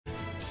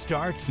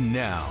starts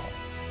now.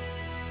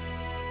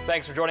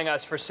 Thanks for joining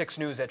us for 6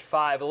 News at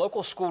 5. A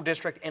local school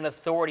district and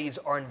authorities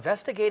are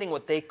investigating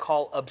what they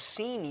call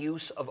obscene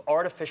use of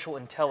artificial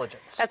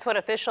intelligence. That's what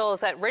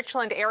officials at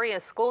Richland Area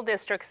School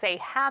District say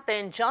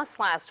happened just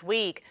last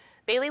week.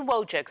 Bailey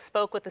Wojcik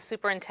spoke with the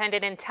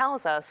superintendent and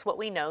tells us what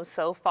we know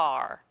so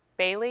far.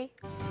 Bailey?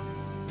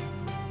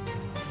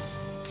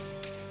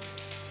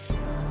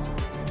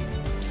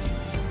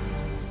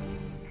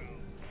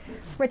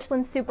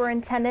 Richland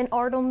Superintendent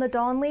Ardel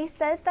Nadonley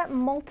says that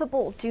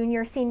multiple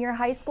junior-senior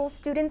high school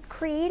students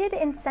created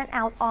and sent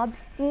out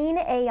obscene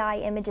AI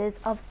images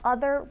of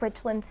other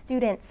Richland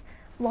students,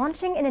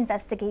 launching an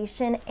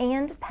investigation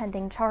and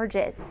pending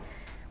charges.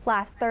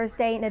 Last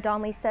Thursday,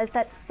 Nadonley says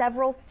that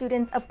several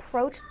students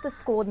approached the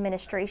school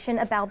administration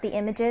about the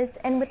images,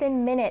 and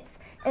within minutes,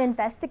 an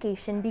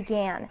investigation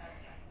began.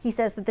 He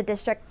says that the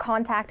district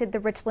contacted the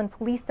Richland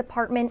Police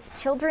Department,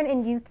 Children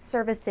and Youth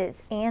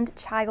Services, and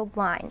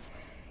Childline.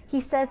 He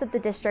says that the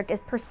district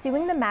is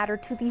pursuing the matter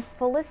to the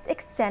fullest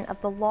extent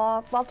of the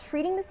law while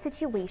treating the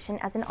situation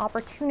as an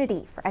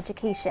opportunity for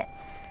education.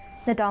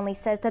 Nadonley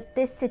says that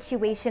this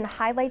situation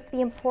highlights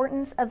the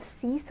importance of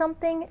see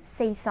something,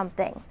 say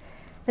something.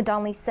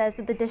 Nadonley says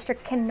that the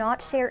district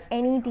cannot share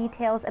any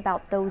details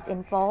about those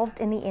involved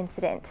in the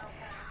incident.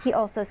 He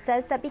also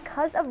says that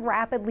because of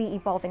rapidly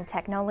evolving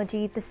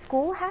technology, the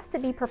school has to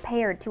be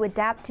prepared to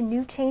adapt to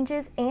new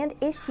changes and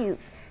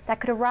issues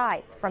that could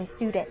arise from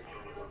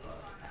students.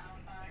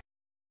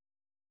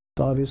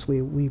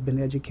 Obviously, we've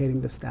been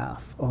educating the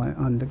staff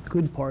on the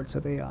good parts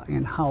of AI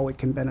and how it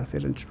can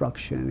benefit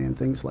instruction and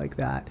things like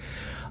that.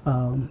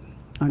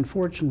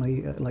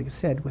 Unfortunately, like I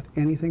said, with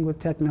anything with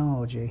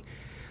technology,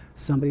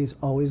 somebody's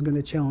always going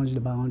to challenge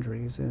the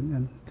boundaries,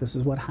 and this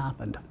is what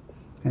happened.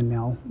 And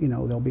now,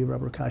 there'll be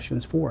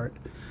repercussions for it,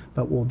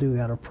 but we'll do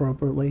that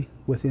appropriately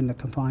within the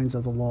confines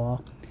of the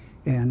law,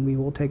 and we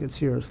will take it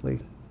seriously.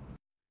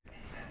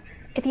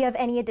 If you have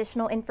any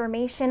additional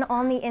information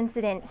on the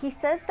incident, he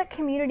says that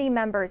community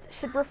members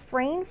should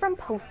refrain from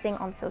posting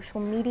on social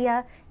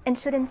media and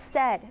should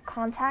instead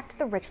contact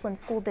the Richland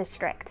School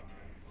District.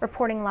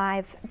 Reporting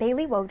live,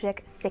 Bailey Wojcik,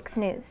 6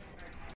 News.